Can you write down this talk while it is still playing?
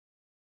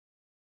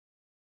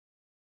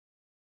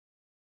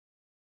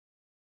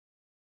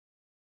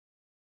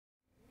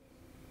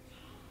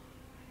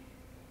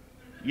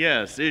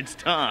Yes, it's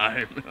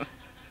time.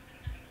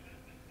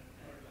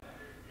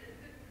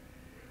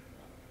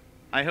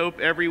 I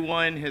hope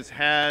everyone has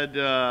had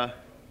a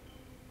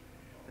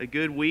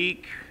good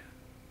week.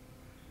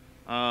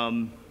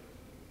 Notice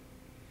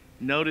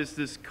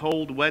this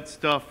cold, wet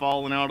stuff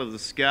falling out of the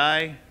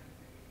sky.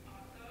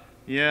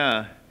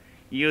 Yeah.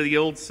 You know, the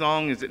old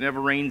song is, "It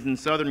never rains in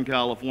Southern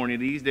California."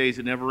 These days,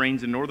 it never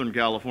rains in Northern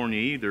California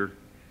either.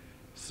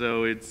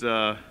 So it's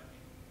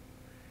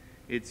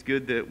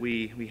good that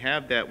we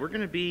have that. We're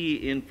going to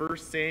be in 1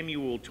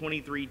 Samuel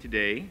 23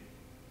 today.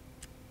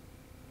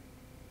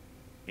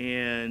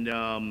 And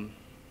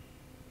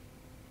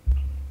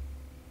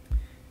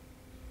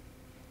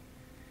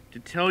to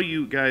tell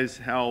you guys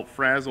how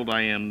frazzled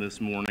I am this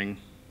morning,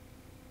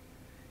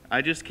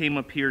 I just came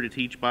up here to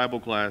teach Bible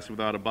class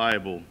without a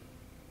Bible.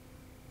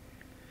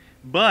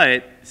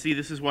 But, see,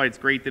 this is why it's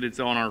great that it's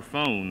on our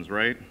phones,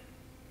 right?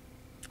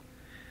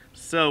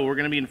 So, we're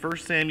going to be in 1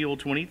 Samuel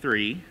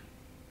 23.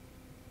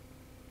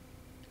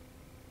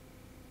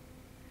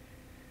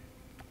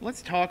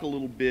 Let's talk a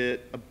little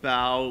bit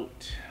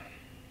about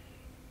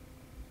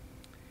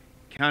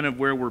kind of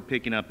where we're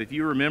picking up. If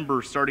you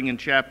remember, starting in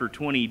chapter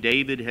 20,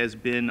 David has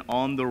been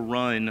on the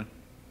run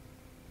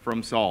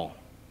from Saul.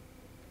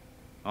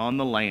 On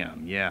the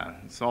lam, yeah.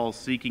 Saul's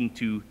seeking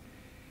to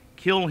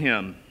kill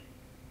him.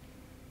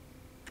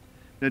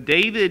 Now,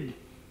 David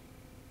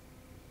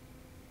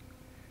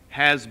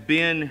has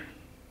been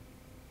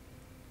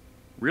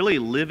really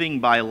living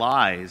by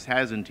lies,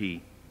 hasn't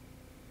he?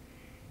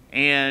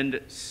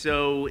 And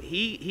so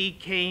he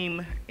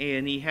came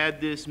and he had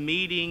this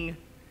meeting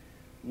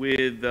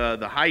with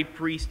the high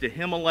priest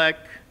Ahimelech.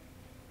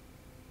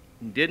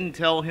 Didn't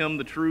tell him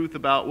the truth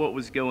about what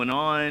was going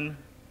on.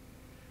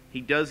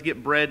 He does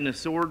get bread and a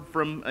sword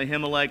from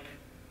Ahimelech.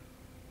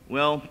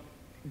 Well,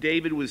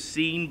 David was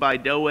seen by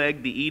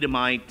Doeg the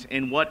Edomite,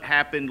 and what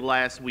happened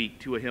last week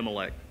to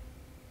Ahimelech?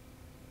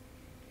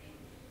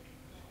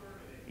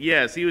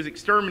 Yes, he was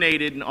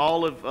exterminated, and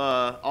all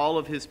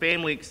of his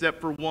family except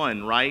for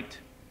one, right?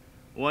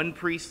 One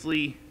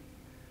priestly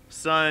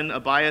son,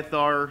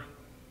 Abiathar,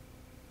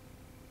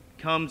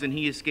 comes and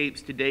he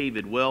escapes to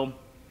David. Well,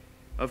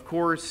 of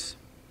course,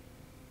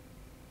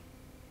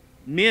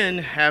 men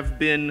have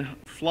been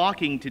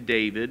flocking to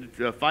David,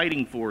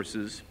 fighting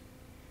forces.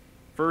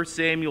 1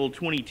 Samuel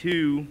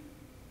 22,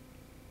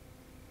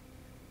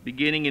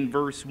 beginning in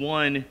verse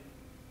 1,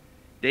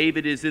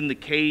 David is in the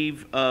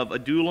cave of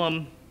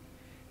Adullam.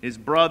 His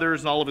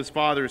brothers and all of his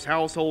father's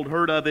household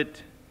heard of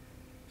it,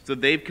 so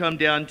they've come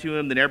down to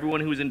him. Then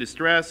everyone who was in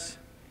distress,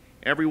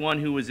 everyone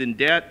who was in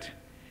debt,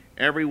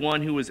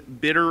 everyone who was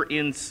bitter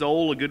in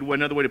soul,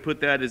 another way to put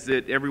that is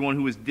that everyone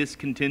who was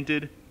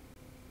discontented,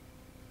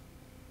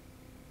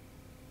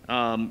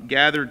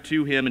 gathered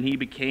to him, and he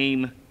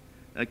became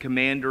a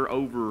commander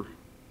over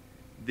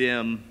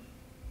them.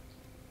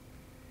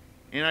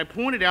 And I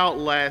pointed out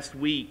last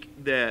week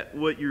that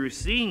what you're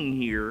seeing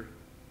here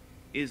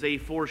is a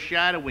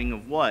foreshadowing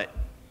of what?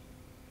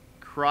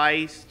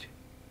 Christ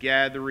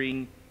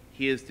gathering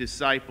his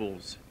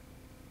disciples,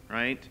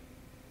 right?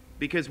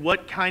 Because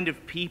what kind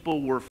of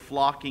people were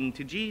flocking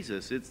to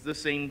Jesus? It's the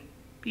same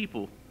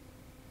people.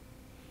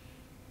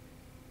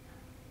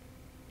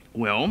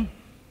 Well,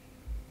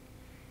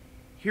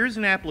 here's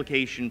an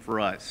application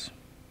for us.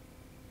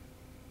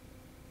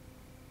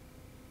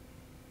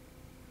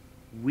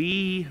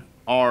 We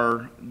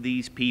are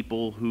these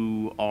people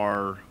who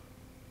are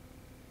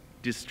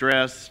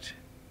distressed.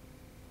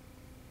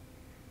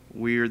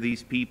 We are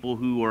these people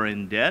who are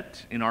in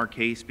debt, in our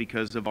case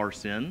because of our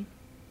sin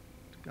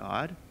to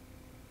God.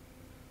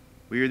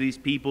 We are these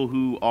people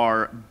who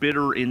are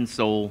bitter in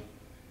soul.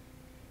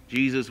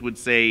 Jesus would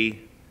say,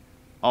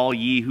 "All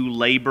ye who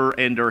labor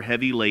and are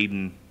heavy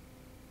laden,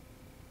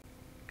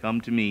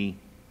 come to me,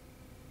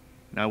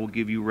 and I will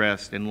give you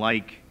rest." And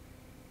like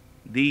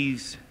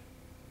these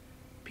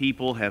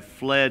people have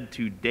fled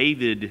to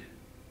David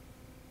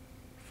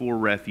for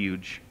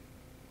refuge,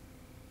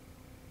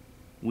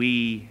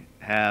 we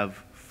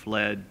have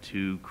fled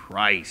to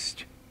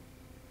Christ,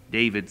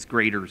 David's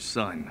greater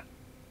son,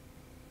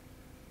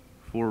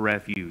 for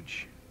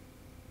refuge.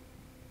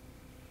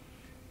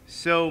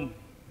 So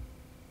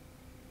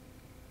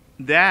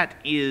that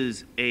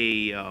is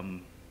it's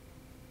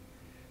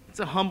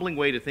a humbling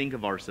way to think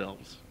of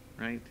ourselves,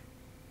 right?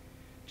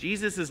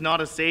 Jesus is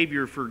not a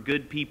savior for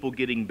good people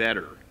getting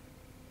better.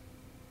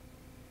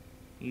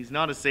 He's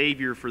not a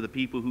savior for the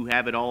people who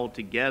have it all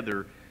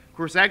together. Of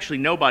course, actually,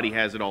 nobody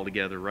has it all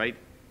together, right?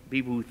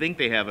 People who think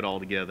they have it all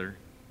together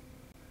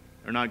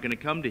are not going to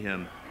come to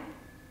him.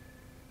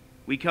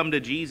 We come to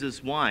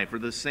Jesus, why? For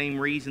the same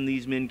reason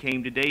these men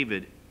came to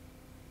David.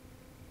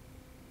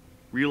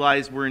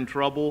 Realize we're in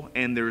trouble,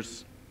 and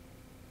there's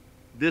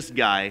this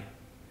guy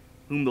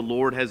whom the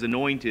Lord has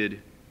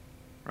anointed,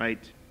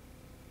 right,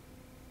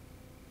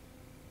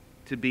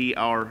 to be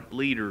our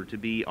leader, to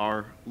be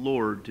our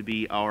Lord, to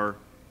be our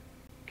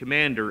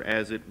commander,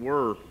 as it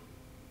were.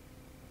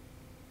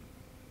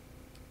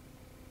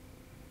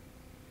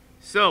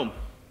 So,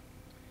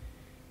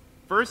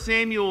 1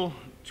 Samuel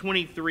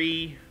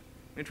 23,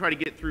 I'm going to try to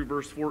get through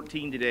verse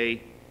 14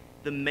 today.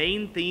 The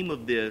main theme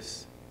of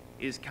this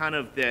is kind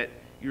of that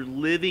you're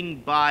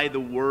living by the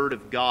Word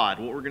of God.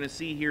 What we're going to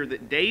see here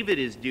that David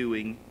is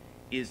doing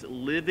is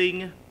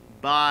living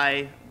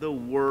by the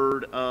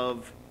Word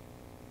of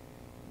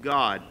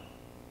God.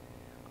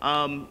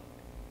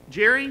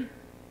 Jerry,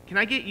 can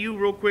I get you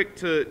real quick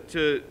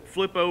to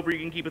flip over? You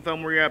can keep a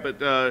thumb where you're at,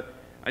 but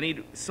I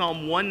need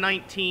Psalm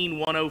 119,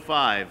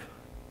 105.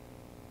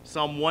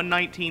 Psalm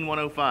 119,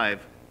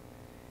 105.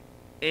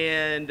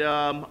 And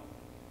let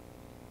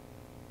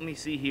me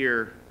see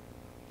here.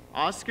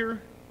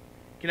 Oscar,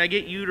 can I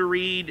get you to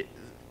read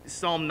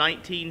Psalm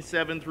 19,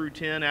 7 through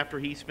 10 after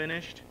he's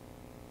finished?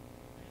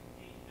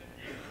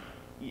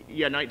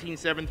 Yeah, 19,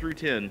 7 through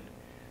 10.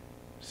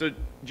 So,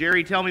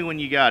 Jerry, tell me when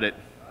you got it.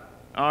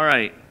 All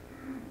right.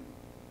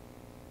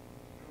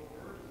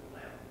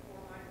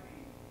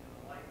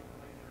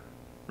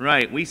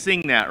 Right, we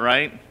sing that,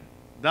 right?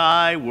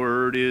 Thy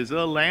word is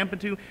a lamp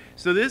unto...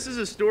 So this is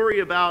a story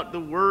about the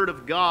Word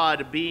of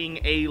God being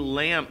a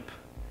lamp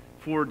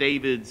for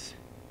David's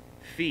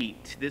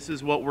feet. This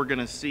is what we're going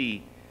to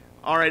see.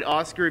 All right,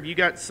 Oscar, have you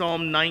got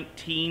Psalm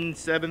 19,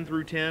 7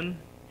 through 10?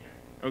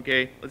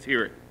 Okay, let's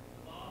hear it.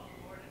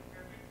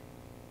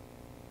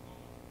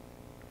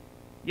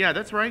 Yeah,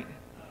 that's right.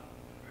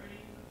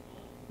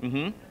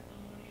 Mm-hmm.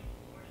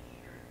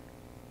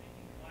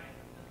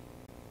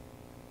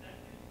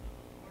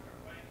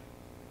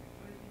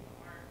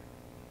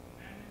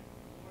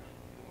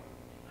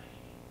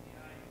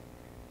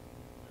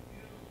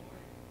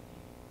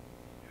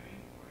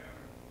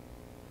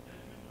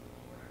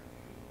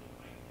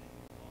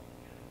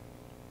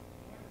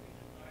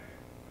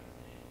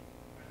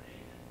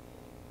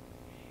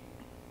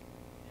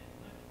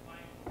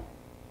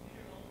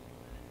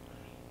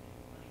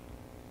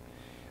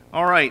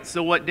 All right,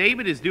 so what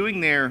David is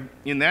doing there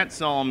in that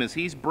psalm is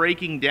he's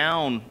breaking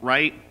down,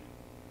 right?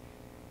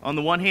 On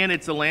the one hand,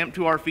 it's a lamp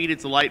to our feet,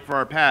 it's a light for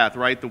our path,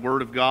 right? The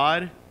Word of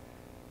God.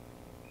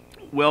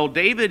 Well,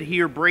 David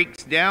here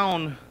breaks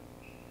down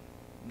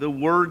the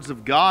words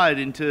of God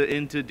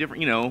into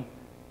different,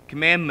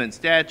 commandments,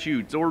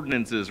 statutes,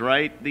 ordinances,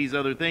 right? These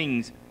other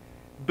things.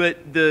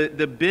 But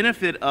the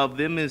benefit of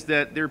them is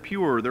that they're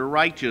pure, they're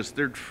righteous,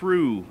 they're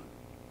true.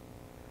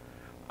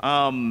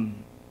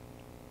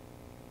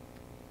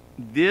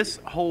 This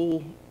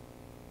whole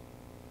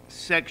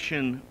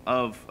section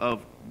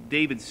of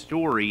David's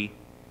story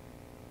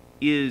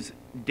is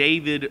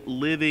David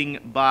living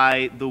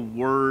by the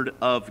Word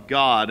of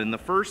God. And the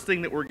first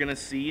thing that we're going to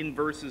see in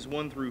verses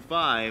 1 through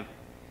 5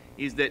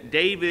 is that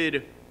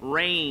David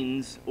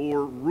reigns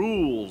or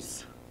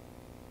rules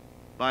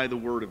by the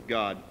Word of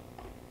God.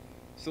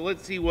 So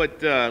let's see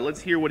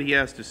let's hear what he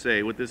has to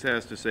say, what this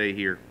has to say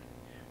here.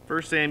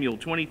 1 Samuel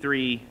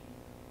 23,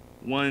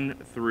 1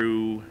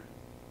 through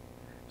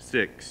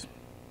 6.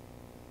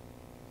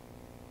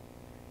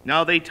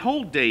 Now they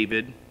told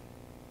David,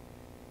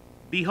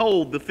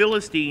 behold, the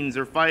Philistines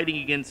are fighting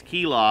against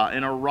Keilah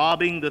and are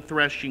robbing the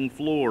threshing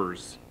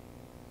floors.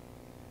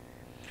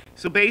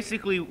 So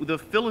basically, the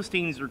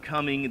Philistines are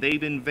coming.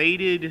 They've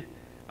invaded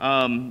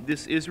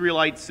this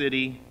Israelite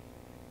city,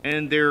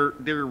 and they're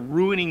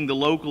ruining the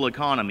local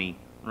economy,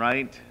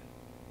 right?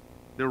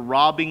 They're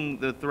robbing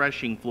the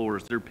threshing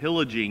floors. They're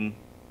pillaging,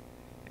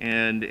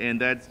 and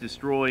that's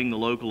destroying the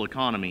local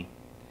economy.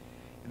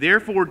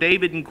 Therefore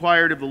David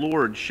inquired of the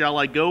Lord, shall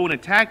I go and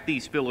attack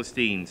these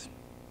Philistines?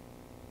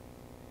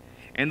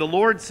 And the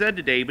Lord said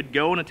to David,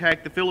 go and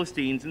attack the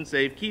Philistines and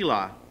save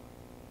Keilah.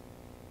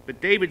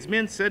 But David's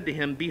men said to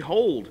him,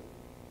 behold,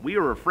 we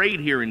are afraid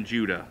here in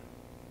Judah.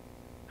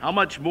 How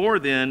much more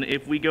then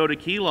if we go to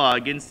Keilah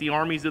against the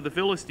armies of the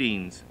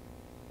Philistines?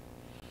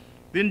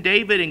 Then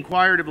David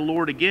inquired of the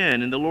Lord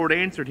again, and the Lord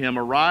answered him,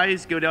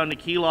 arise, go down to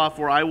Keilah,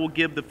 for I will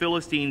give the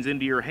Philistines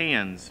into your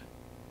hands.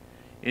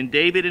 And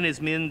David and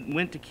his men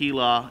went to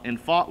Keilah and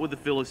fought with the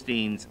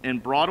Philistines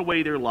and brought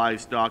away their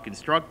livestock and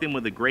struck them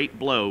with a great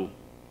blow.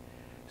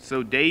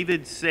 So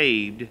David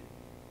saved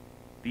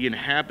the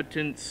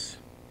inhabitants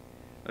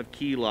of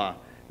Keilah.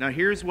 Now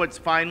here's what's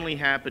finally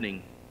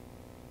happening.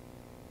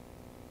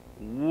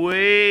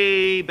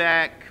 Way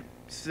back,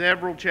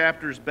 several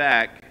chapters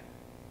back,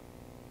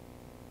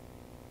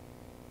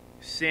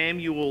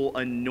 Samuel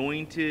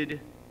anointed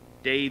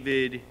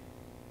David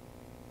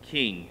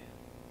king.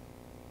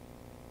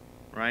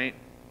 Right?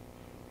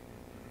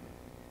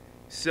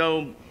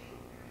 So,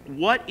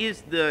 what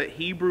is the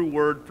Hebrew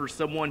word for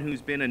someone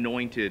who's been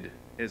anointed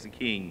as a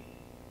king?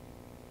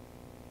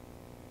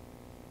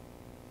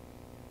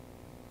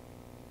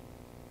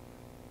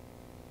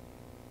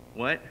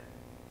 What?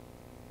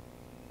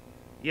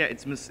 Yeah,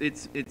 it's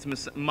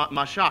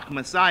Mashach,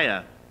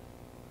 Messiah.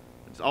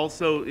 It's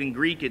also in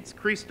Greek, it's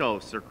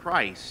Christos or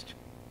Christ.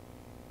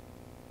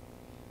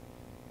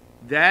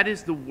 That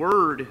is the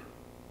word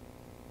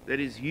that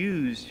is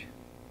used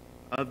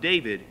of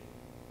David.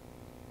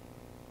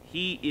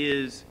 He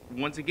is,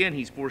 once again,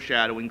 he's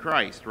foreshadowing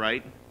Christ,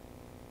 right?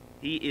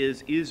 He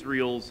is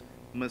Israel's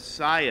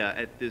Messiah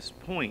at this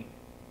point.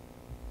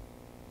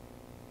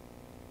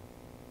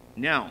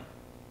 Now,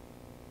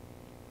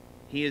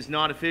 he has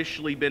not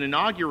officially been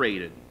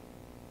inaugurated.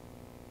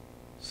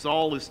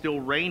 Saul is still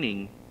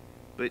reigning,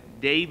 but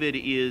David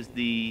is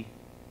the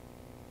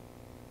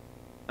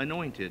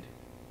anointed.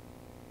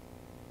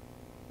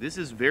 This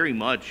is very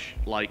much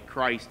like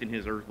Christ in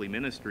his earthly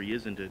ministry,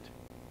 isn't it?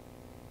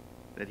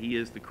 That he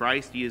is the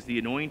Christ, he is the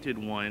anointed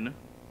one.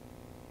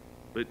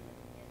 But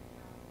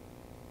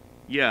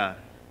yeah,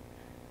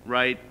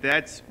 right.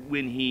 That is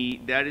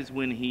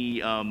when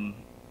he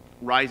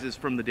rises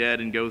from the dead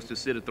and goes to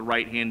sit at the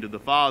right hand of the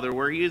Father,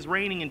 where he is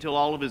reigning until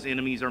all of his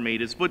enemies are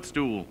made his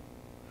footstool.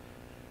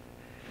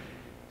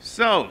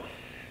 So,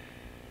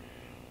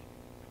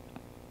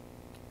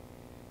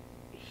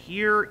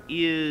 here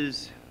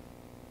is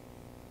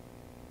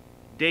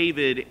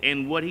David,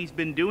 and what he's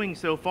been doing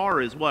so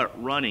far is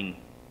what? Running.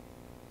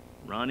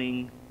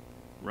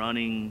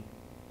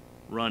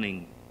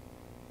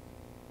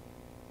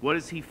 What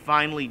has he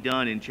finally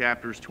done in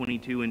chapters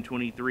 22 and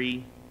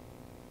 23?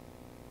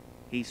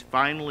 He's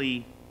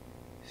finally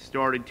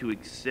started to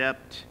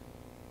accept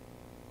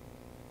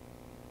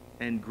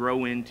and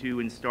grow into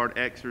and start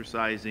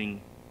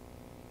exercising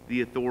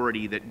the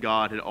authority that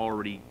God had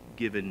already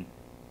given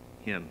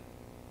him.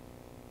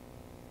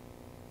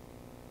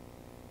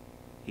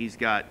 He's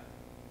got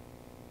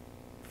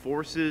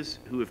forces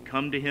who have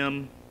come to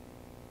him.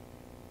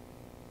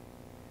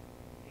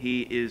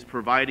 He is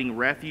providing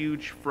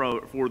refuge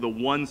for the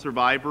one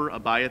survivor,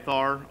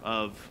 Abiathar,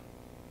 of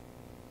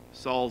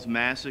Saul's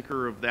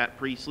massacre of that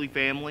priestly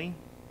family.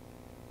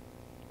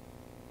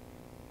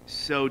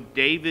 So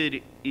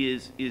David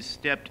is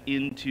stepped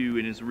into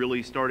and is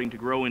really starting to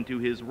grow into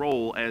his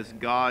role as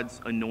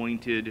God's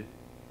anointed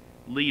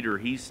leader.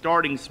 He's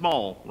starting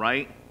small,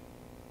 right?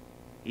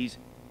 He's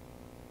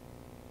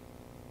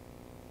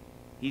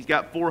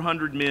got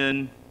 400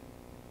 men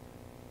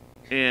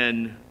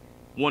and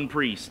one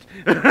priest.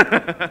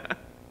 And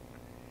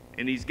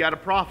he's got a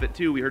prophet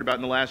too, we heard about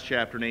in the last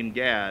chapter, named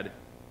Gad.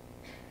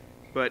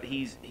 But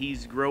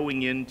he's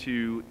growing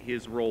into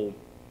his role.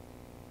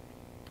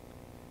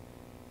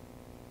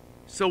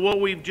 So what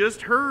we've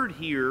just heard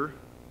here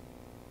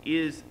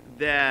is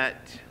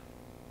that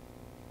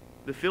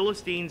the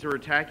Philistines are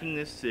attacking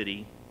this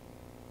city.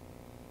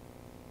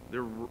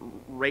 They're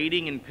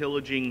raiding and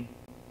pillaging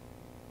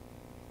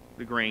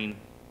the grain.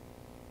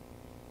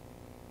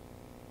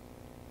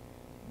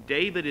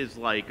 David is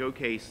like,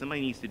 okay,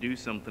 somebody needs to do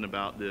something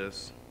about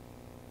this.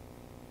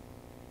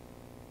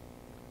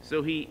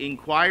 So he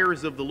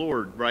inquires of the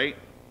Lord, right?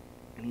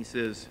 And he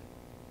says,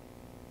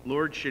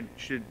 Lord, should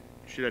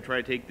I try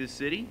to take this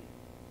city?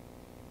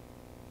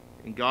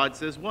 And God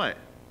says what?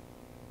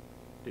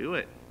 Do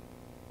it.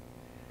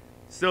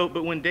 So,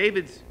 but when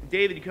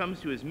David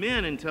comes to his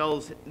men and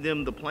tells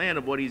them the plan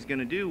of what he's going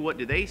to do, what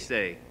do they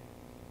say?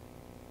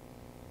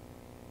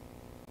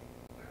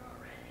 We're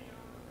already on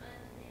the run,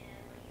 man.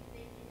 What are you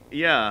thinking?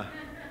 Yeah,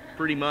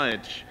 pretty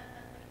much.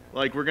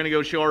 Like, we're going to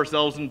go show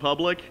ourselves in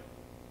public,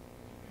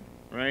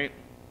 right?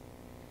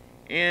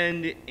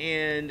 And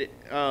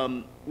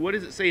what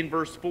does it say in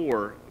verse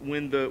 4?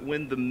 When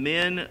the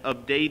men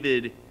of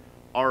David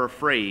are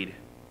afraid,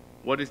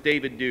 what does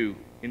David do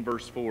in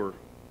verse 4?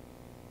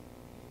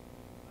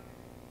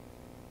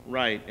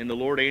 Right, and the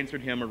Lord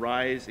answered him,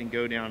 arise and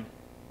go down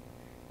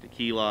to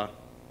Keilah,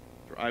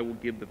 for I will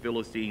give the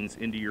Philistines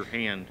into your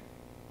hand.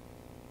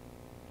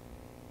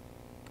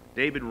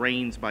 David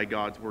reigns by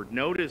God's word.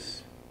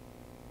 Notice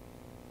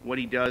what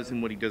he does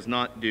and what he does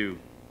not do.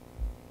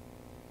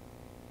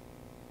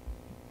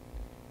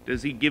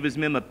 Does he give his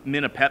men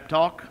a pep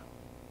talk?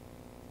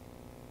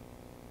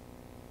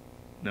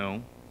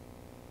 No.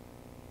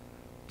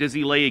 Does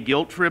he lay a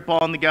guilt trip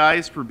on the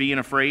guys for being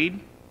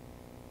afraid?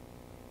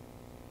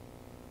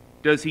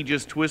 Does he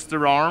just twist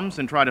their arms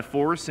and try to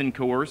force and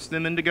coerce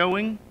them into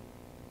going?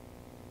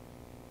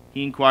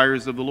 He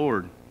inquires of the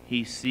Lord.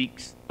 He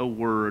seeks a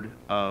word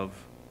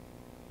of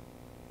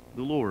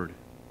the Lord.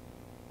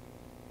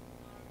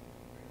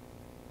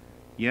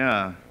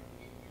 Yeah.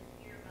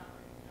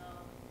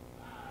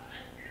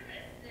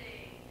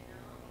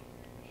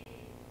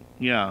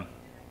 Yeah.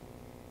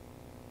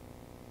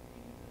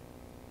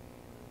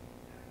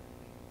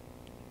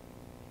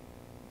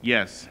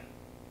 Yes.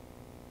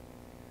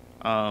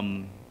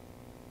 I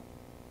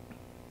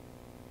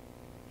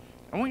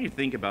want you to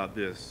think about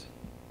this.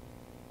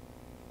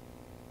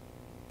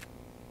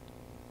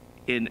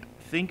 And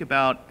think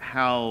about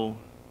how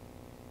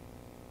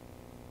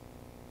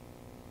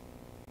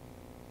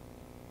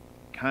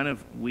kind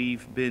of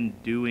we've been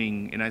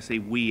doing, and I say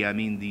we, I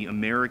mean the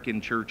American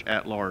church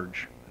at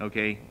large,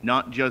 okay?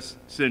 Not just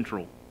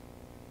Central.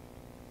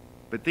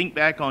 But think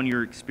back on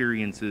your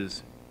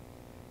experiences,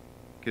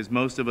 because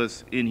most of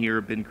us in here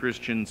have been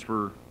Christians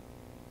for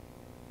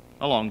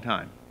a long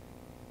time.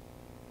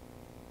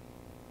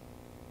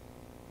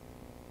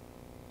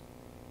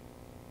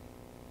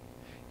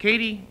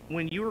 Katie,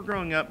 when you were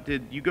growing up,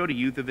 did you go to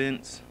youth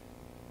events?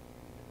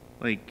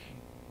 Like,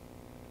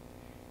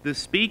 the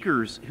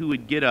speakers who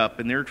would get up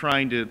and they're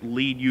trying to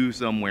lead you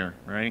somewhere,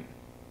 right?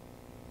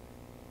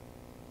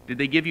 Did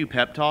they give you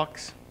pep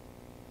talks?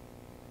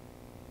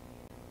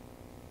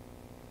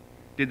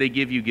 Did they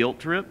give you guilt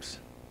trips?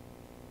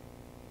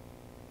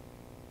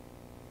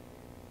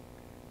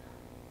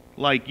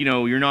 Like,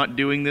 you're not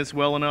doing this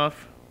well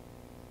enough?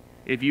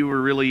 If you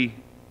were really... So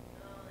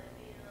they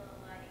feel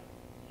like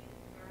you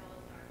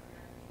girls aren't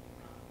dressing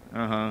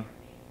properly.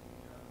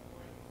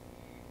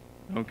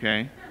 Uh-huh.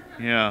 Okay.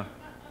 Yeah.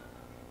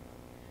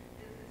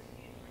 This is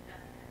usually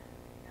that kind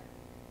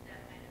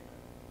of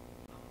a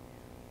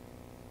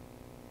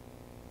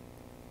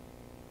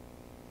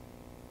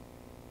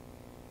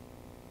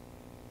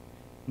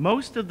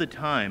Most of the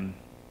time,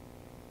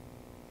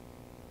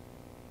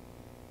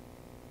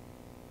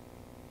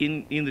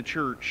 in the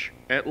church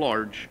at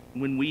large,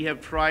 when we have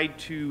tried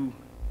to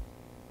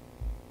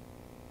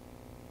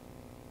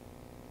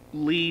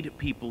lead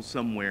people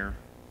somewhere,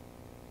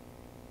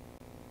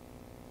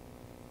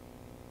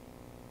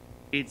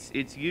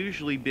 it's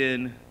usually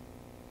been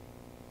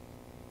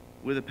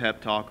with a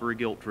pep talk or a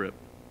guilt trip,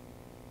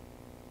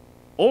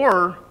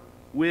 or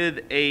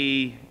with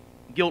a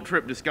guilt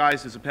trip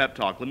disguised as a pep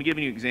talk. Let me give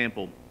you an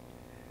example.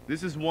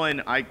 This is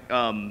one I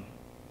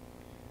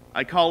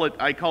call it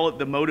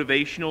the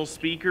motivational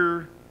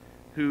speaker,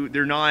 who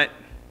they're not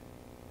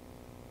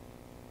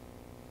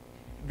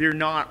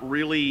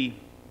really.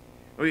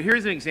 Okay,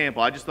 here's an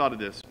example. I just thought of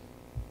this.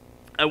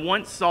 I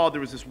once saw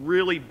there was this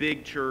really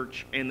big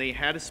church, and they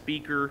had a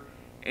speaker,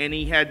 and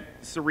he had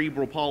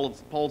cerebral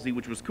palsy,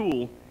 which was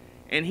cool.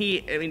 And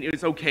it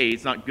was okay.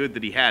 It's not good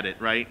that he had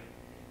it, right?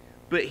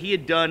 But he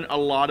had done a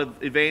lot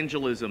of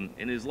evangelism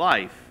in his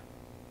life.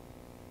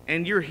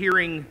 And you're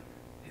hearing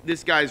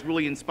this guy's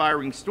really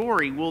inspiring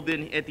story. Well,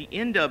 then at the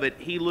end of it,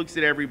 he looks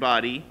at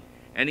everybody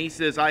and he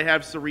says, I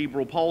have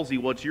cerebral palsy.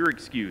 What's your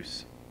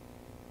excuse?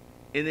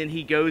 And then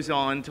he goes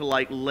on to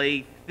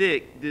lay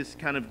thick this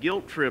kind of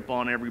guilt trip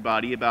on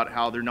everybody about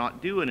how they're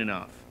not doing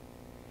enough.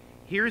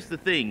 Here's the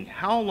thing.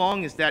 How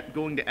long is that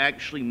going to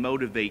actually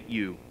motivate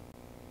you?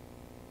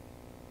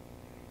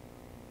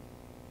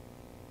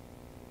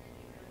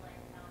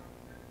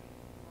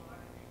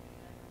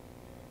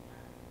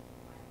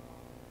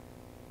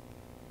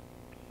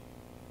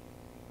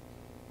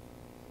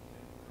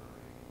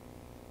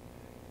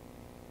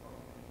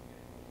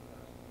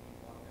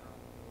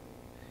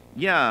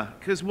 Yeah,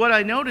 because what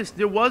I noticed,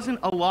 there wasn't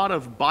a lot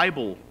of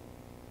Bible.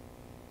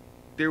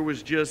 There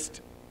was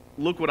just,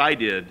 look what I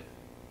did.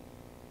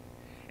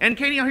 And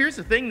Katie, now here's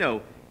the thing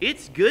though.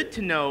 It's good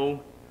to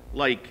know,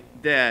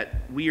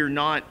 that we are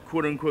not,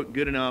 quote unquote,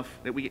 good enough,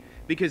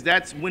 because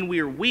that's when we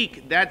are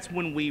weak, that's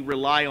when we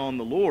rely on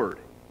the Lord.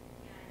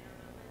 Yeah, I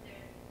know, but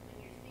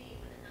when you're seeing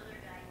what another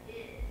guy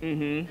did, you're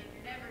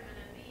never going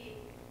to be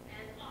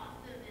as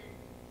awesome as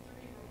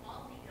cerebral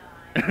palsy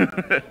guy.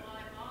 So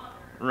why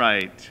bother?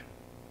 Right.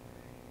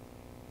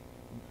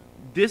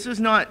 This is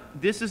not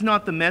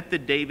the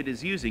method David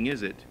is using,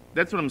 is it?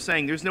 That's what I'm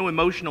saying. There's no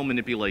emotional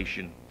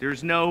manipulation.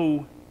 There's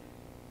no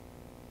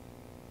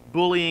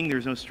bullying.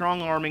 There's no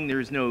strong-arming.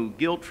 There's no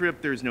guilt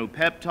trip. There's no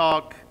pep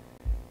talk.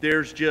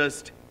 There's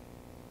just,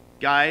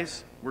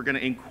 guys, we're going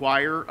to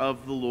inquire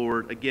of the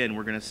Lord. Again,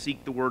 we're going to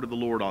seek the word of the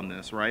Lord on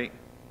this, right?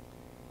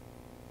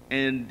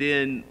 And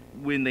then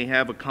when they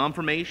have a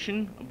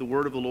confirmation of the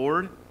word of the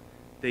Lord,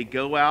 they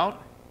go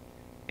out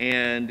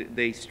and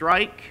they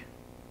strike.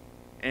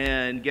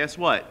 And guess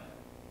what?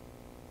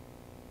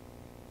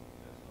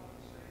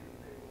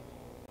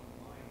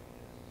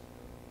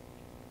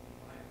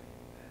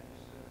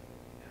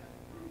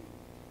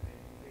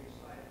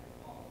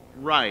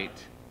 Right.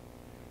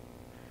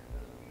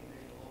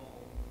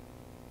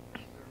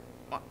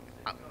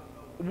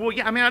 Well,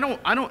 yeah, I mean,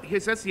 I don't,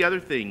 because that's the other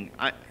thing.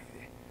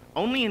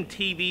 Only in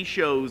TV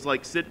shows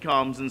like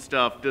sitcoms and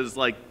stuff does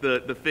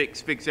the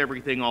fix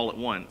everything all at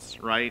once,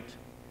 right?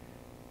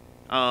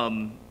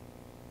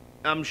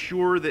 I'm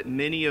sure that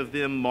many of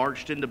them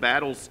marched into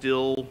battle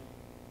still.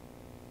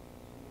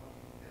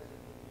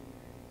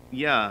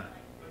 Yeah.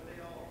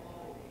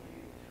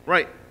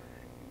 Right.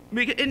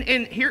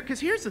 Because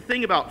here's the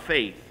thing about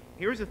faith.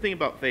 Here's the thing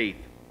about faith.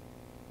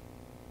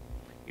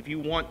 If you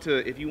want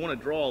to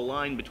draw a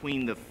line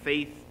between the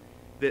faith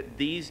that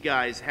these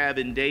guys have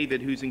in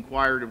David, who's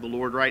inquired of the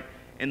Lord, right,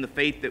 and the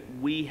faith that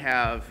we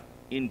have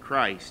in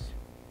Christ.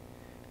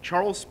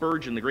 Charles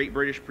Spurgeon, the great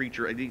British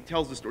preacher, he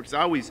tells the story.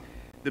 Because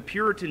the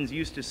Puritans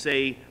used to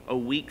say a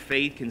weak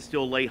faith can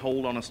still lay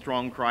hold on a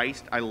strong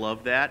Christ. I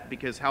love that,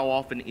 because how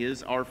often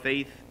is our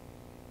faith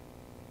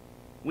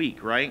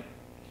weak, right?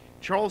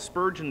 Charles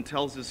Spurgeon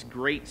tells this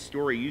great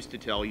story. He used to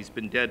tell, he's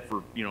been dead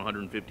for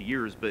 150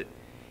 years, but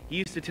he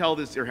used to tell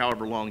this, or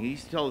however long, he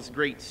used to tell this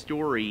great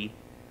story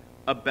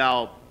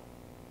about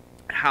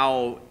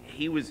how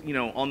he was,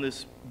 on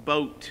this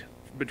boat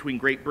between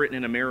Great Britain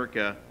and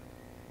America,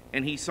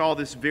 and he saw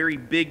this very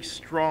big,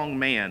 strong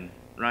man,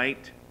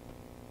 right?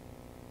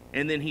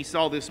 And then he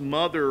saw this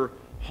mother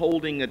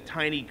holding a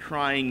tiny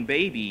crying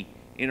baby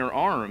in her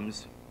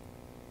arms.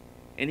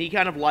 And he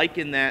kind of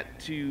likened that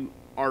to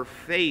our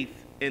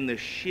faith, and the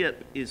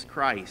ship is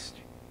Christ.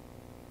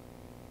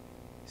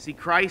 See,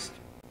 Christ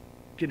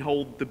can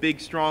hold the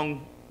big,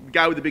 strong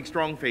guy with the big,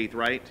 strong faith,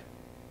 right?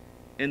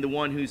 and the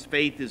one whose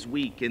faith is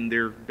weak and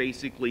they're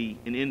basically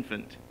an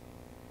infant,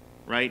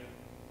 right?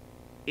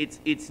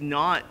 It's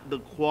not the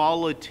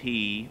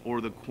quality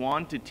or the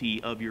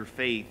quantity of your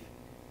faith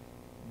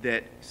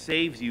that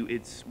saves you.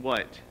 It's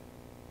what?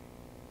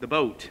 The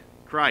boat,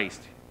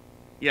 Christ.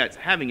 Yeah, it's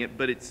having it,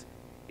 but it's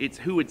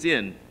who it's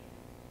in.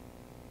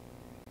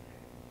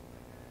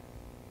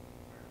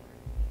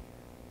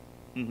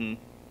 Mm-hmm.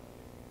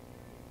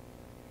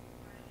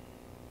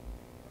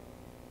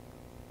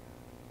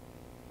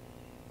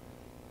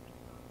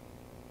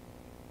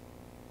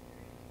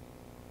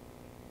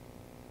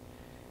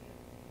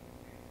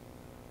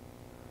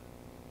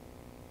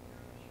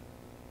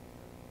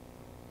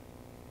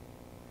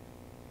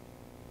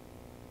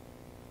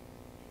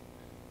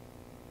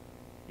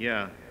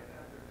 Yeah.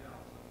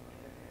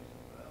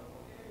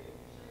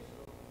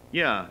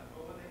 Yeah.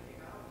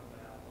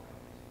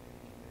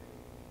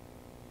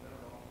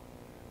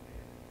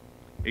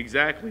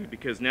 Exactly,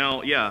 because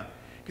now, yeah.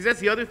 Because that's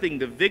the other thing,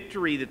 the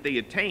victory that they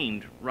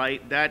attained,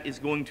 right, that is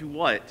going to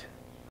what?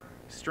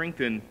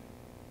 Strengthen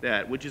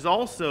that, which is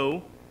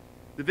also,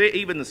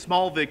 even the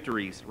small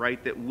victories,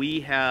 right, that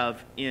we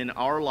have in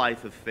our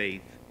life of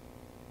faith.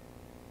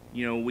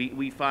 You know,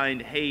 we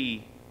find,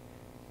 hey,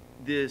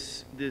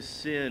 this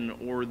sin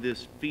or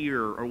this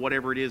fear or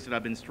whatever it is that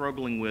I've been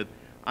struggling with,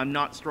 I'm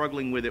not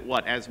struggling with it,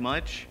 what, as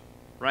much,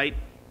 right?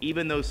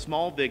 Even those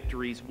small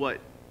victories, what,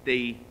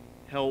 they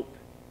help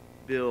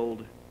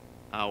build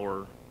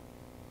our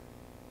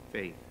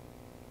faith.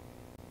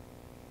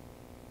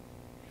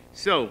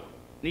 So,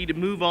 need to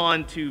move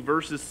on to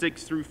verses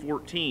 6 through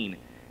 14.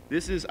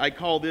 This is, I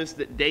call this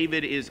that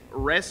David is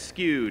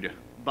rescued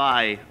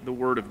by the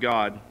word of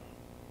God.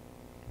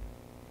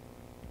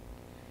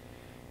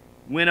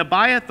 When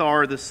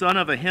Abiathar, the son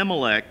of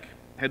Ahimelech,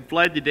 had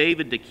fled to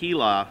David to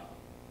Keilah,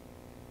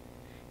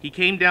 he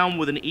came down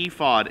with an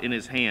ephod in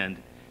his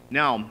hand.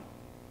 Now,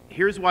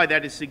 here's why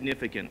that is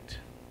significant.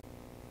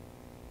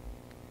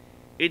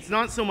 It's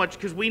not so much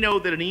because we know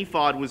that an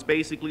ephod was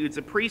basically, it's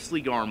a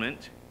priestly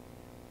garment.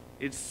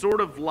 It's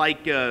sort of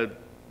like an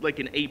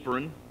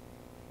apron.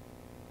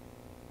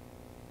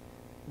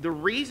 The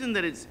reason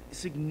that it's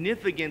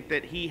significant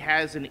that he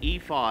has an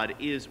ephod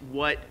is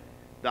what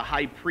the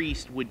high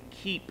priest would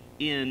keep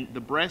in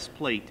the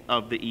breastplate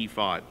of the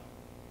ephod.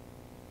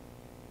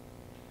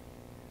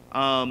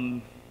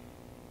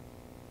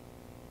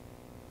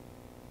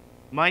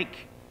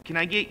 Mike, can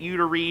I get you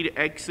to read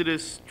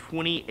Exodus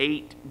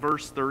 28,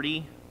 verse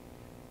 30?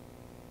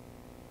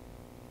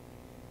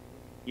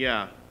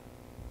 Yeah.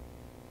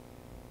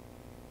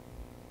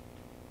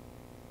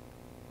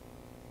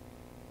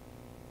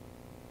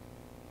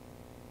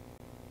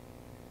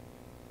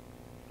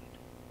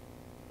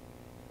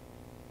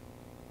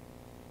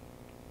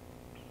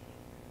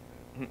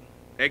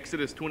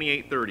 Exodus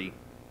 28:30.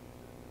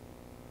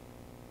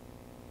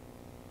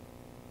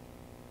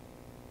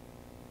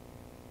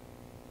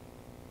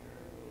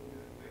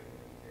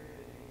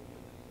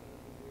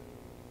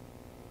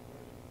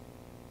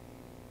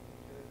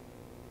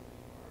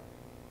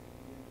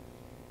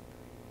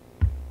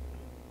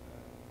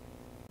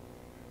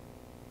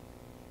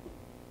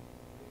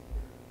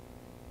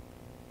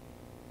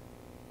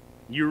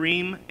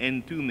 Urim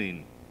and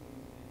Thummim.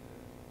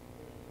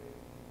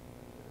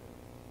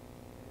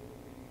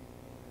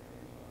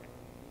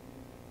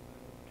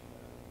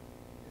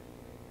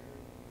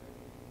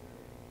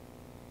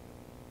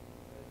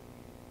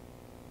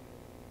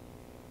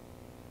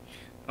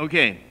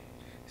 Okay,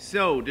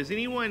 so does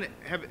anyone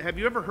have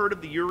you ever heard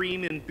of the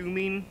Urim and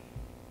Thummim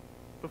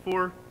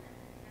before?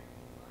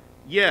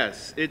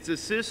 Yes, it's a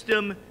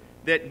system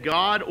that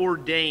God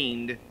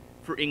ordained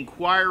for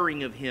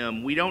inquiring of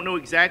him. We don't know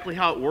exactly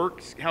how it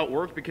works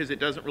because it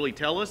doesn't really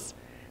tell us.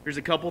 There's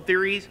a couple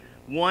theories.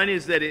 One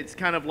is that it's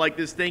kind of like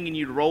this thing and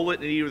you'd roll it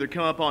and it either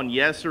come up on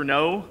yes or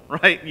no,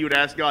 right? You would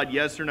ask God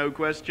yes or no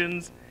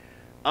questions.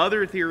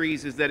 Other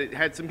theories is that it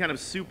had some kind of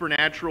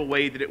supernatural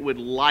way that it would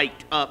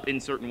light up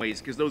in certain ways,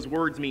 because those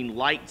words mean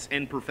lights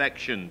and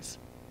perfections.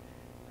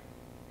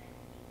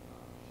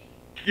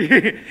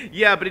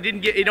 Yeah, but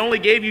it only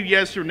gave you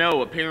yes or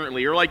no,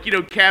 apparently. Or like,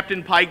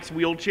 Captain Pike's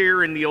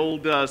wheelchair in the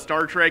old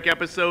Star Trek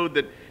episode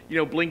that,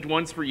 blinked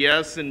once for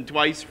yes and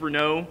twice for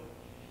no,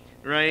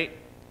 right?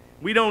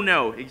 We don't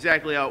know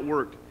exactly how it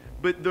worked.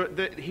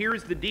 But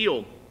here's the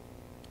deal.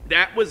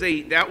 That was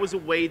a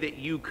way that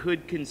you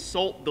could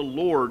consult the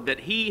Lord that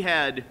he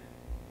had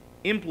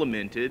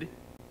implemented.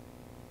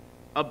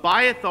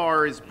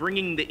 Abiathar is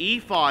bringing the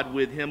ephod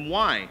with him.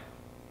 Why?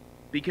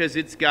 Because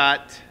it's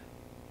got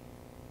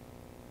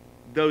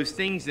those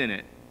things in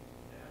it.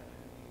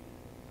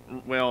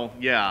 Well,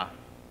 yeah.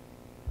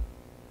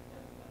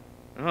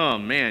 Oh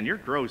man, you're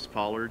gross,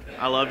 Pollard.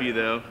 I love you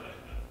though.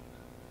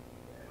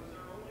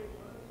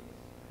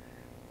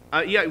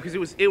 Yeah, because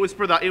it was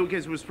for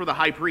the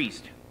high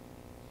priest.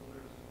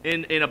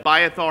 And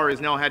Abiathar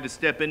has now had to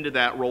step into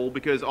that role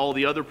because all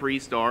the other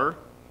priests are.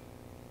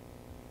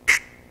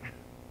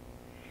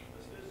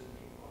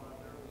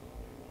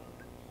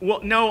 Well,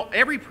 no,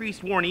 every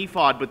priest wore an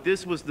ephod, but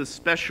this was the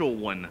special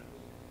one.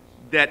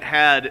 that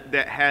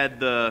had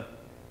the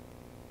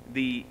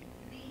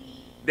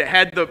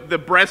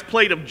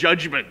breastplate of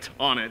judgment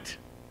on it,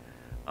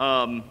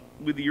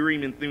 with the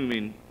Urim and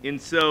Thummim. And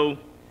so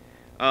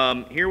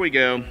here we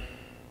go.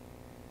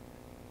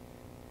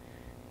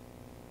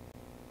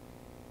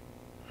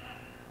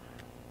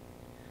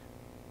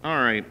 All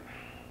right.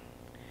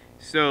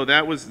 So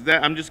that was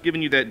that. I'm just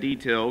giving you that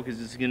detail because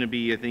it's going to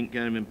be, I think,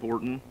 kind of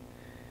important.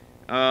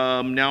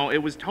 Now, it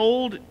was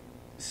told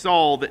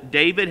Saul that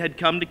David had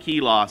come to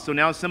Keilah. So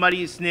now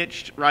somebody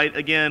snitched, right,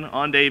 again,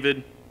 on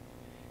David.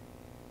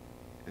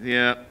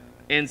 Yeah.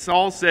 And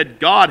Saul said,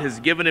 God has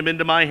given him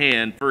into my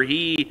hand, for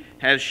he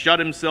has shut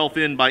himself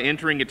in by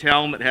entering a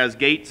town that has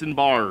gates and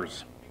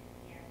bars.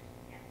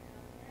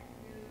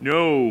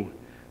 No.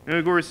 And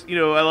of course, you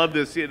know, I love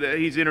this.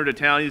 He's entered a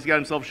town. He's got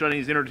himself shut in.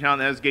 He's entered a town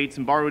that has gates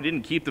and bars. We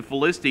didn't keep the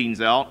Philistines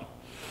out.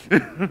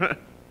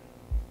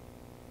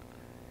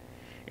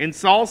 And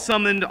Saul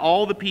summoned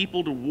all the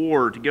people to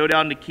war to go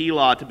down to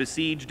Keilah to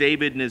besiege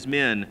David and his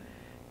men.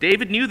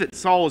 David knew that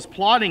Saul was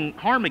plotting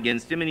harm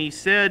against him, and he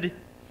said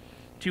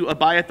to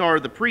Abiathar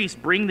the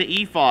priest, bring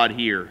the ephod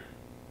here.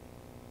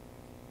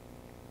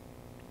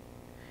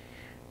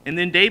 And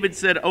then David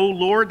said, O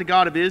Lord, the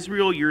God of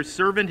Israel, your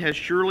servant has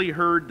surely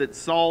heard that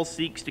Saul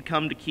seeks to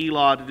come to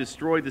Keilah to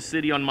destroy the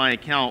city on my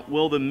account.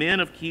 Will the men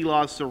of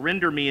Keilah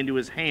surrender me into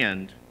his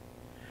hand?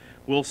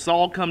 Will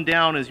Saul come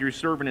down as your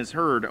servant has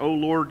heard? O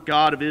Lord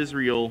God of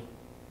Israel,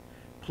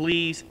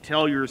 please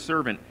tell your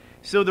servant.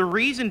 So the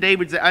reason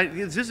David's,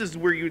 this is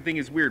where you would think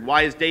is weird.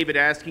 Why is David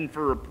asking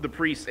for the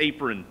priest's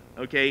apron?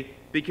 Okay,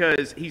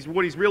 because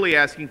what he's really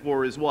asking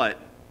for is what?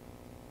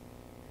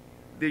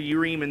 The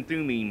Urim and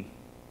Thummim.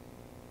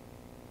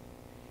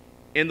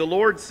 And the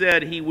Lord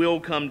said he will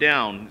come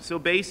down. So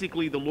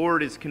basically the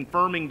Lord is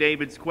confirming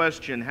David's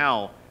question.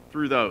 How?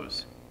 Through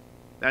those.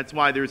 That's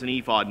why there's an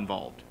ephod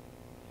involved.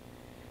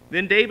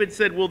 Then David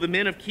said, will the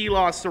men of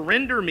Keilah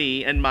surrender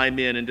me and my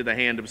men into the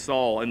hand of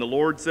Saul? And the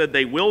Lord said,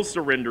 they will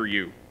surrender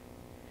you.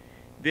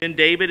 Then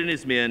David and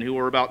his men, who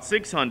were about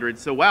 600,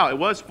 so wow, it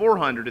was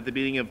 400 at the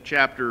beginning of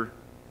chapter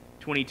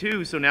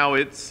 22, so now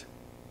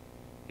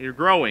they're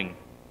growing,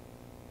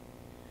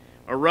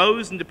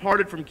 arose and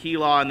departed from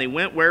Keilah, and they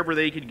went wherever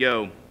they could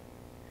go.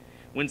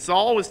 When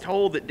Saul was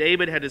told that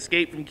David had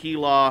escaped from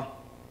Keilah,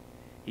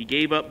 he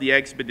gave up the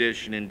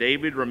expedition, and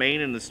David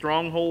remained in the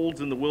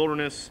strongholds in the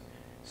wilderness,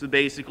 so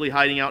basically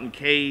hiding out in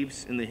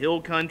caves in the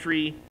hill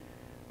country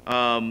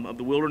of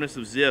the wilderness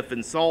of Ziph.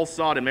 And Saul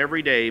sought him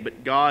every day,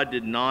 but God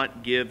did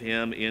not give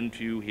him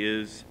into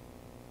his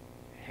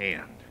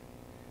hand.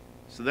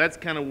 So that's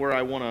kind of where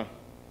I want to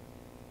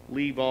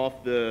leave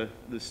off the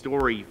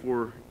story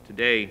for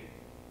today.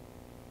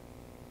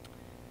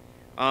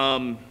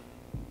 So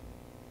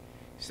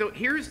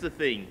here's the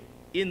thing.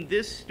 In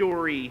this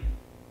story,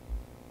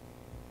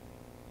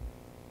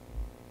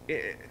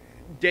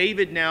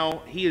 David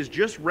now, he has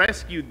just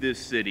rescued this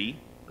city,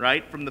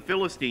 right, from the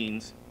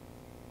Philistines.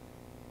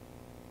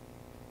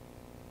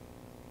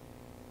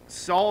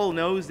 Saul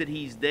knows that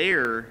he's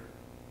there.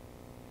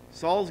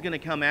 Saul's going to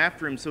come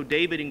after him, so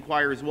David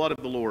inquires what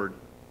of the Lord?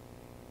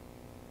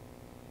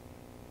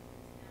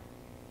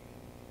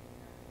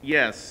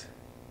 Yes.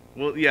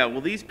 Well, yeah,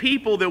 well, these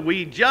people that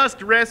we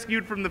just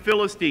rescued from the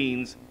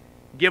Philistines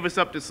give us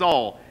up to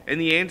Saul. And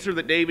the answer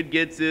that David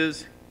gets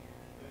is,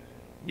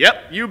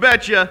 yep, you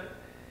betcha.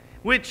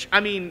 Which, I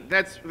mean,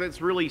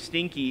 that's really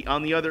stinky.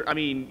 On the other, I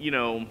mean, you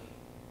know,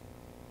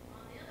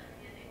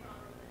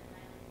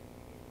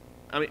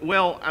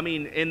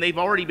 and they've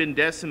already been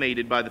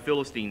decimated by the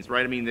Philistines,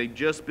 right? I mean, they've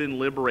just been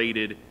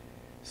liberated.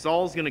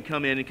 Saul's going to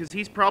come in, because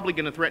he's probably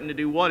going to threaten to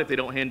do what if they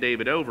don't hand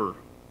David over?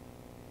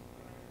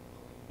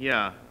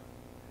 Yeah.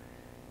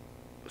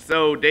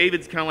 So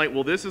David's kind of like,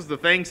 well, this is the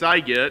thanks I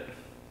get.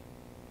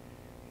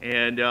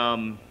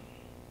 And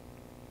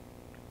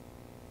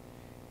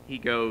he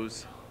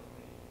goes,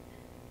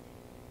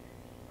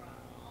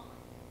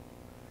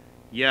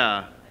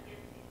 yeah.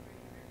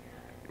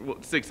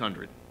 Well,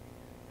 600.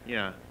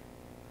 Yeah.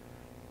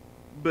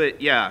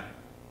 But, yeah.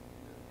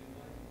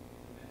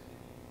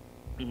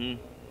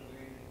 Mm-hmm.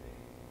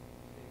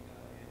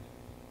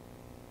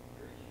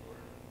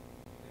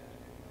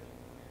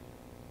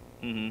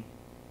 Mm-hmm.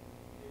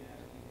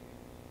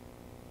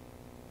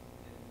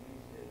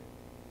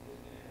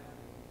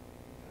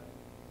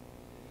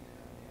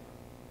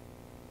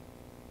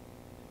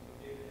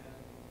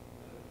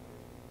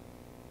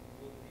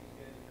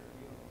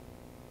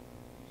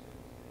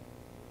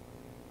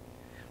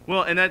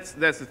 Well, and that's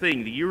the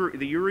thing. The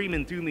Urim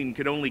and Thummim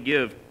could only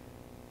give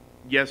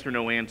yes or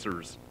no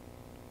answers.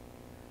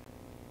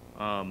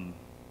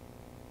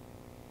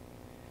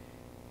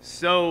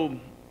 So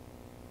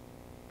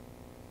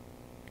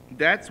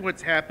that's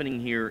what's happening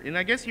here. And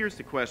I guess here's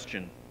the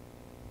question.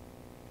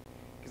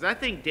 Because I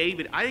think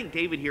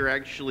David here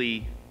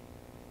actually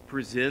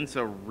presents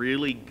a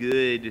really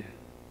good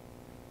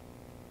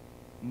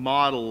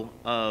model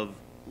of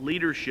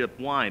leadership.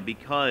 Why?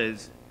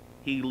 Because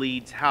he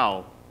leads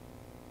how?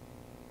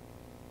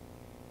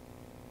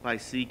 By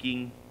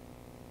seeking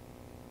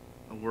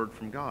a word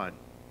from God.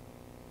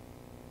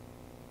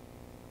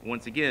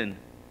 Once again,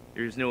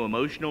 there's no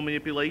emotional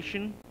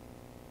manipulation,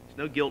 there's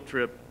no guilt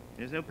trip,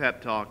 there's no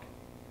pep talk,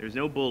 there's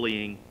no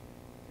bullying,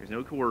 there's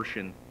no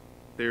coercion.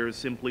 There's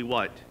simply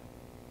what?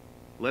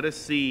 Let us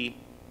see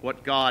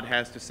what God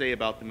has to say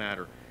about the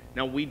matter.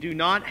 Now, we do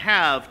not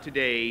have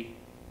today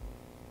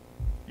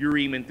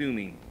Urim and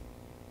Thummim.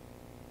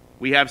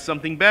 We have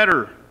something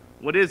better.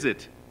 What is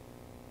it?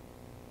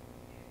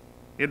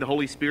 We have the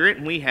Holy Spirit,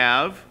 and we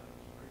have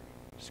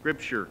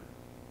Scripture.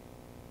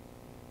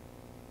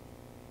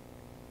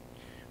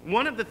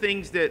 One of the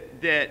things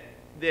that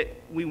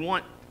we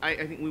want, I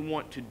think we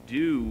want to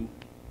do,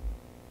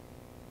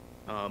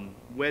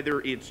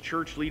 whether it's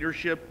church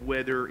leadership,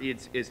 whether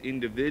it's as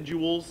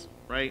individuals,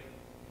 right,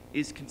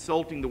 is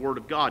consulting the Word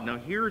of God. Now,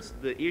 here's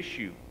the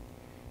issue,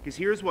 because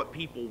here's what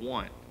people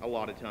want a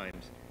lot of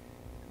times.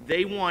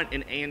 They want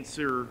an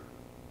answer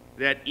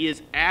that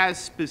is as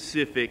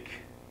specific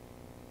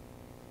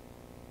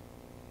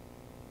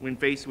when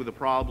faced with a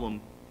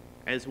problem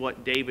as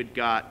what David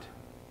got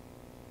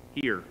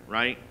here,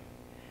 right?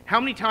 How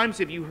many times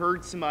have you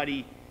heard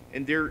somebody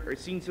and or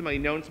seen somebody,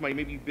 known somebody,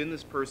 maybe you've been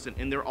this person,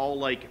 and they're all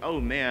like, oh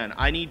man,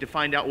 I need to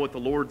find out what the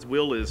Lord's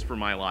will is for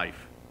my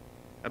life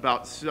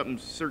about some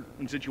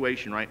certain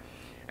situation, right?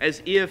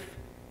 As if,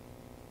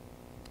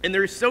 and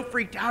they're so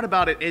freaked out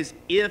about it, as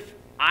if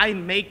I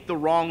make the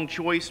wrong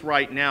choice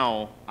right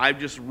now, I've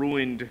just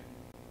ruined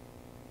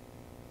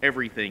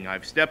everything.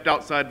 I've stepped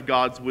outside of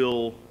God's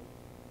will.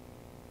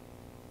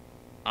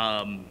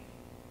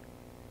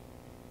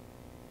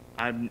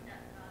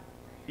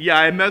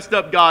 I messed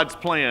up God's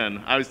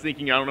plan. I was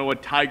thinking, I don't know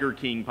what Tiger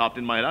King popped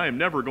in my head. I am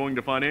never going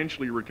to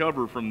financially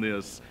recover from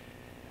this.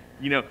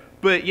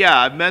 But yeah,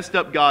 I've messed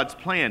up God's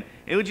plan.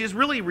 And which is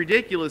really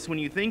ridiculous when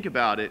you think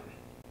about it.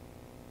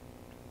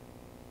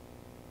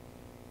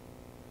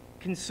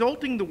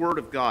 Consulting the Word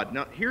of God.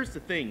 Now, here's the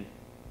thing.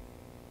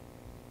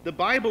 The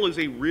Bible is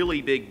a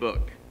really big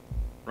book,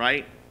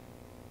 right?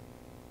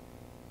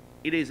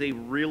 It is a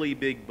really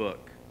big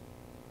book.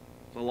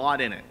 There's a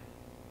lot in it.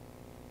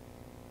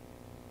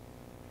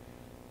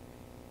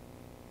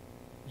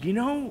 You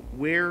know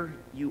where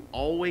you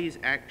always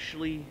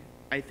actually,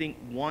 I think,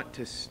 want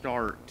to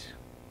start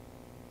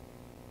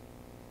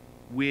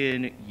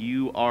when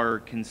you are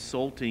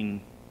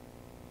consulting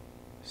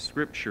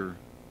Scripture?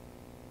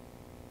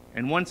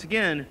 And once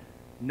again,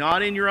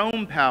 not in your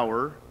own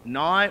power,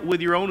 not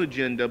with your own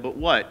agenda, but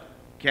what?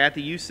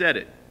 Kathy, you said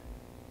it.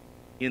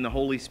 In the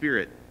Holy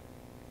Spirit.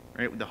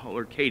 Right?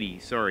 Or Katie,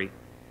 sorry.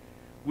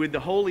 With the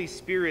Holy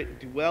Spirit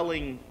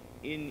dwelling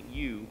in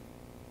you.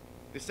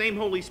 The same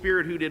Holy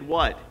Spirit who did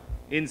what?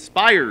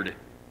 Inspired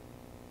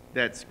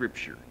that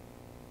Scripture.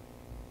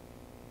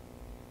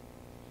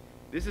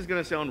 This is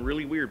going to sound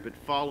really weird, but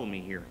follow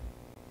me here.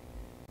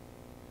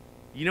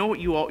 You know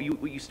what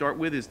you start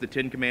with is the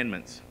Ten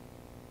Commandments.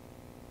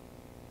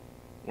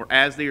 Or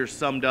as they are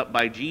summed up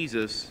by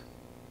Jesus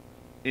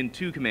in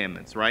 2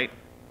 commandments, right?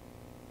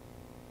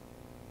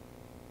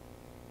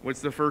 What's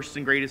the first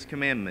and greatest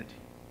commandment?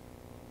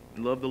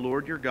 Love the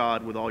Lord your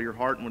God with all your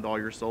heart and with all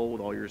your soul,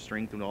 with all your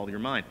strength and with all your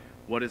mind.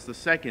 What is the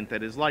second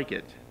that is like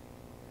it?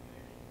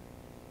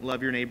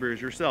 Love your neighbor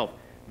as yourself.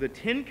 The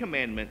 10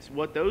 commandments,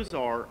 what those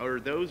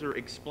are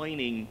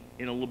explaining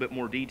in a little bit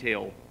more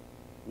detail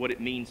what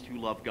it means to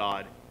love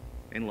God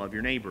and love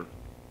your neighbor.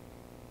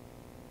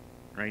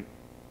 Right?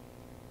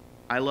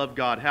 I love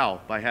God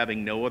how? By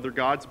having no other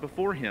gods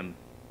before Him.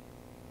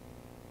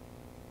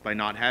 By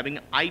not having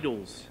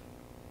idols.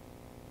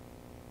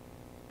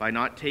 By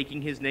not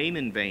taking His name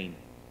in vain.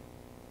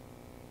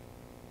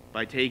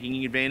 By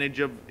taking advantage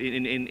of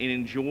and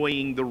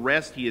enjoying the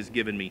rest He has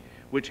given me.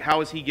 Which, how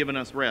has He given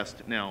us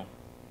rest now?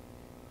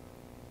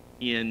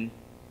 In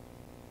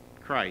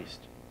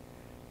Christ.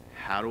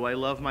 How do I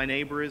love my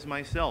neighbor as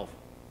myself?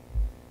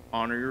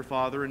 Honor your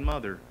father and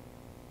mother.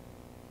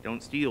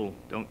 Don't steal.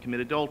 Don't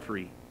commit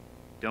adultery.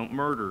 Don't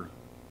murder.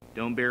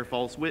 Don't bear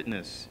false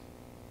witness.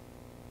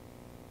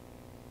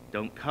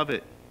 Don't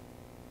covet.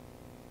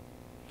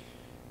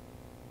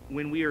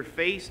 When we are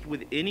faced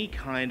with any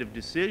kind of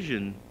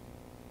decision,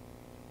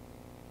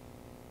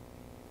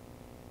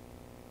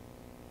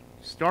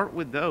 start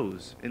with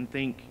those and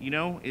think,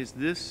 is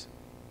this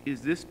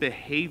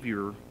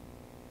behavior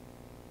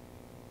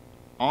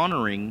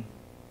honoring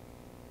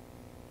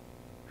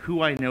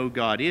who I know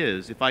God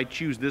is if I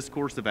choose this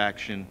course of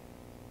action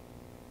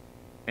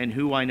and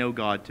who I know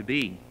God to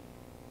be?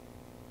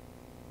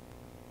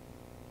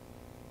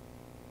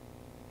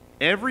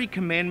 Every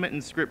commandment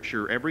in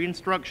Scripture, every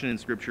instruction in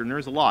Scripture, and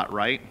there's a lot,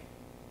 right?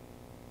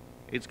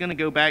 It's going to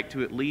go back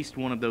to at least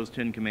one of those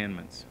 10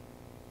 commandments.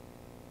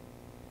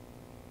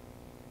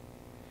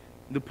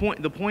 The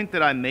point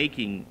that I'm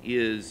making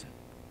is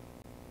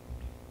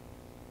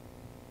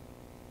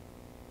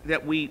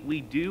that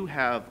we do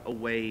have a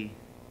way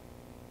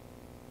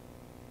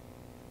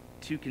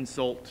to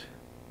consult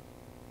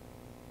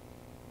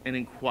and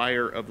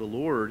inquire of the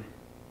Lord,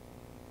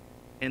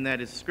 and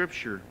that is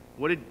Scripture.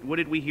 What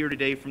did we hear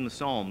today from the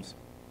Psalms?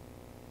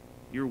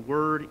 Your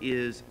word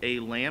is a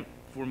lamp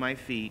for my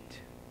feet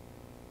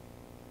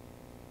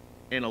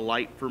and a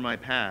light for my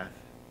path.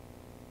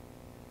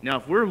 Now,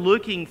 if we're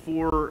looking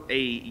for a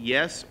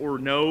yes or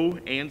no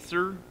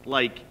answer,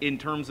 like in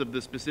terms of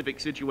the specific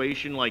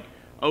situation, like,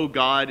 oh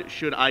God,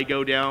 should I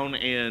go down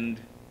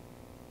and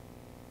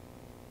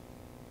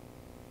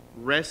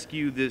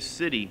rescue this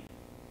city?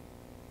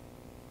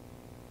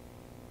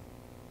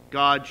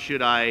 God,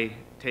 should I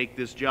take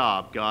this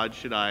job? God,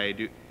 should I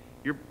do...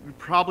 You're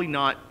probably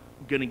not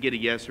going to get a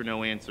yes or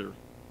no answer.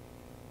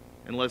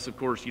 Unless, of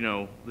course, you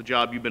know, the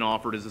job you've been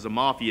offered is as a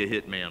mafia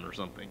hitman or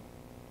something.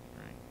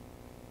 Right?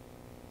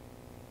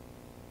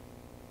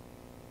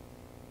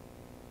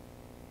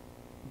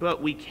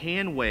 But we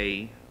can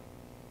weigh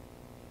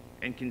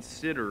and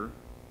consider,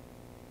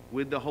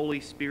 with the Holy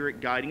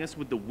Spirit guiding us,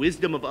 with the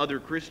wisdom of other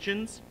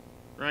Christians,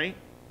 right?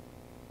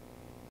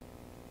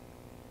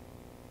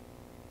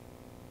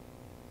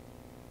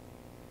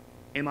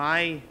 Am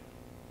I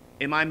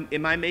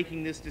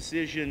making this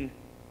decision?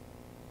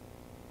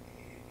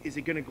 Is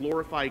it going to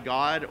glorify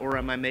God, or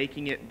am I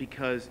making it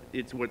because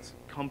it's what's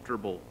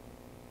comfortable,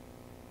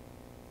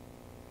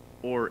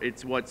 or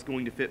it's what's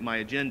going to fit my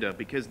agenda?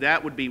 Because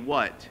that would be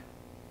what?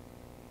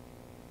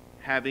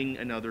 Having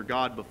another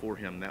God before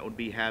Him. That would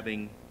be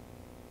having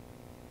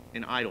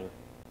an idol.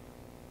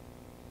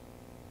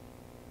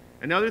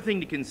 Another thing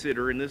to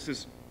consider, and this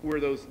is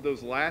where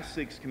those last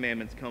 6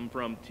 commandments come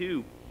from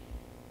too,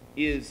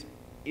 is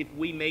if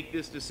we make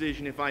this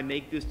decision, if I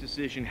make this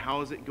decision,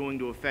 how is it going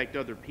to affect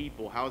other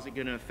people? How is it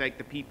going to affect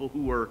the people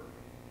who are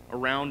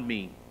around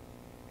me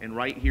and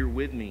right here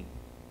with me?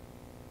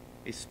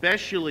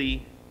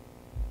 Especially,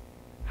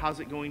 how's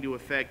it going to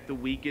affect the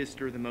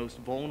weakest or the most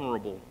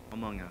vulnerable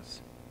among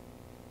us,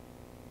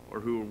 or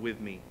who are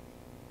with me?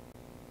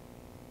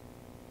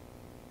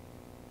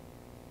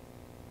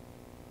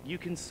 You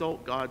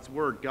consult God's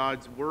Word.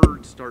 God's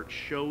Word starts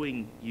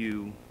showing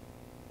you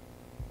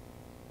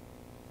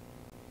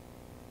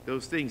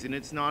those things. And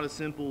it's not a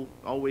simple,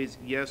 always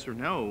yes or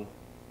no.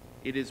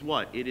 It is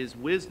what? It is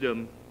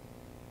wisdom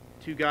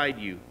to guide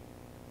you.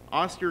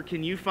 Oscar,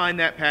 can you find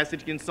that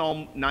passage in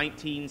Psalm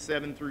 19,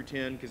 7 through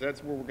 10? Because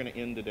that's where we're going to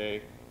end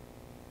today.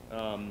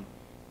 Are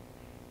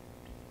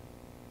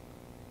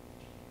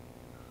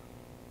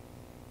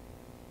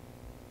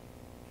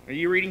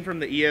you reading from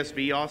the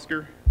ESV,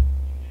 Oscar?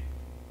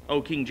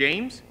 Oh, King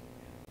James?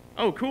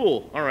 Oh,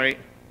 cool. All right.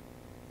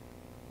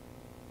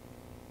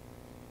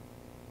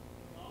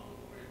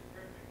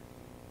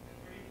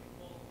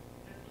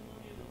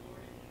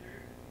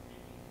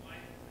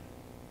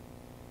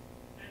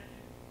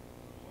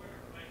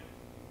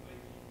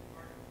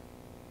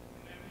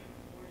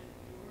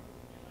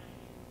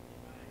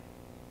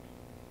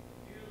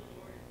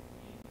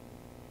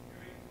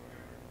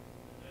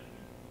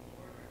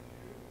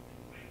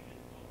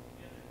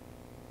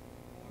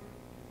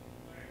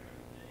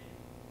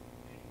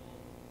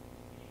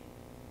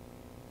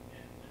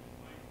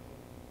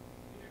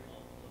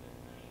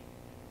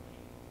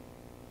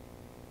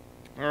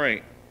 All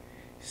right,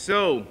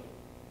 so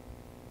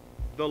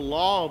the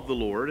law of the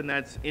Lord, and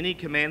that's any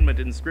commandment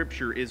in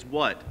Scripture, is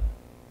what?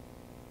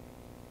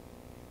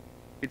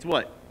 It's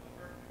what?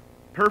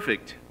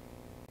 Perfect.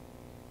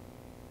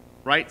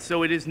 Right?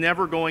 So it is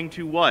never going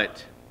to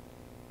what?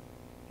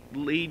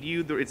 Lead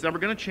you, it's never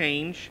going to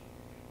change,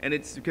 and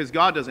it's because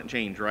God doesn't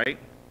change, right?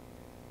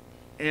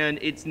 And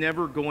it's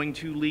never going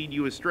to lead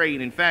you astray,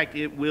 and in fact,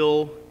 it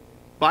will,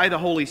 by the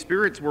Holy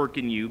Spirit's work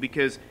in you,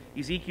 because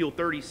Ezekiel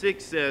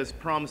 36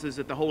 promises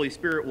that the Holy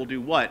Spirit will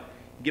do what?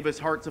 Give us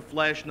hearts of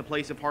flesh in the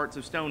place of hearts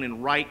of stone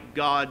and write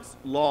God's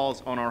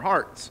laws on our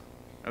hearts.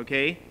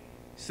 Okay?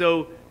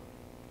 So,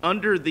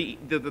 under the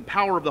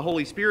power of the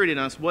Holy Spirit in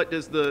us, what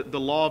does the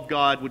law of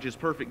God, which is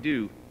perfect,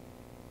 do?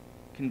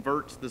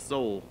 Converts the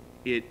soul.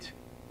 It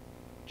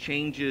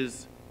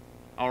changes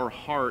our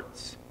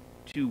hearts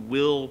to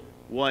will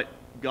what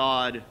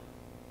God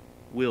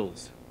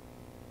wills.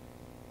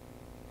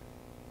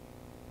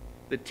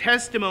 The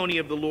testimony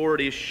of the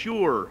Lord is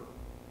sure,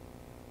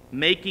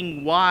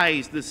 making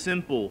wise the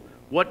simple.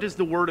 What does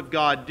the Word of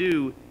God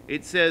do?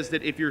 It says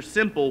that if you're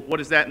simple, what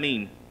does that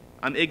mean?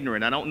 I'm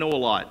ignorant. I don't know a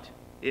lot.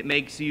 It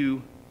makes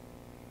you...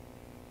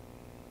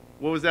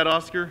 What was that,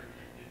 Oscar?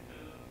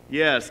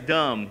 Yes,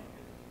 dumb.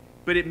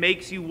 But it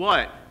makes you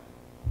what?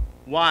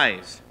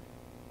 Wise.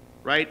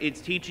 Right?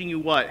 It's teaching you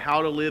what?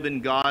 How to live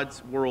in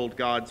God's world,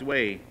 God's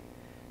way.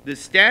 The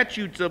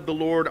statutes of the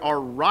Lord are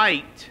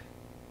right,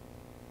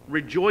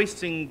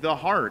 rejoicing the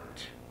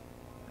heart.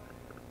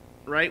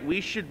 Right?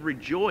 We should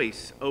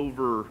rejoice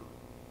over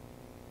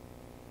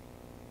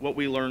what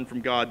we learn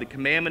from God. The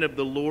commandment of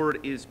the Lord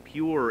is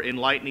pure,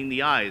 enlightening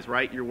the eyes.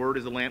 Right? Your word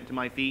is a lamp to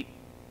my feet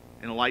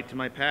and a light to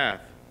my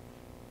path.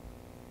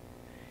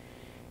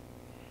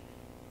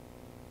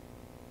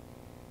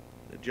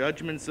 The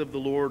judgments of the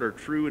Lord are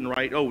true and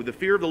right. Oh, the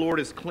fear of the Lord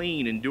is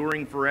clean,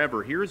 enduring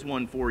forever. Here's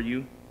one for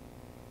you.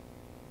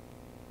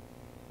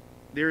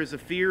 There is a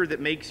fear that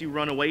makes you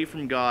run away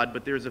from God,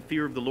 but there's a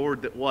fear of the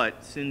Lord that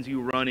what? Sends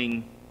you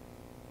running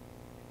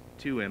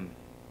to Him.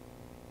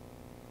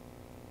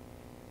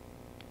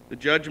 The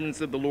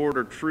judgments of the Lord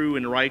are true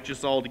and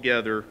righteous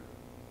altogether.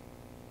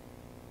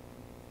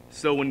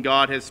 So when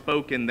God has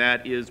spoken,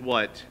 that is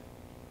what?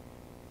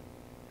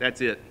 That's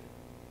it.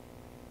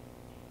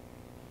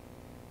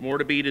 More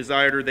to be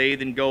desired are they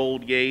than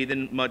gold, yea,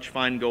 than much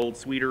fine gold,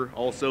 sweeter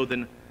also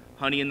than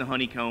honey in the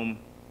honeycomb.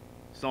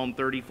 Psalm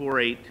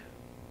 34:8.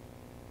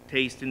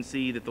 Taste and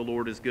see that the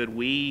Lord is good.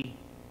 We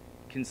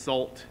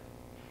consult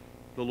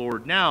the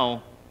Lord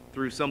now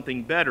through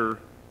something better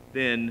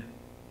than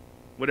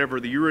whatever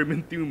the Urim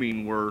and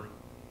Thummim were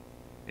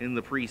in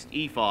the priest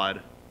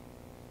ephod.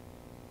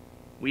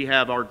 We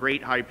have our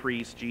great high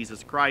priest,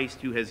 Jesus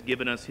Christ, who has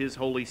given us his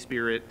Holy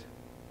Spirit,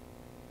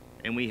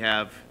 and we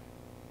have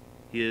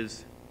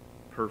his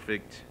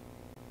perfect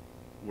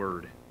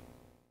word.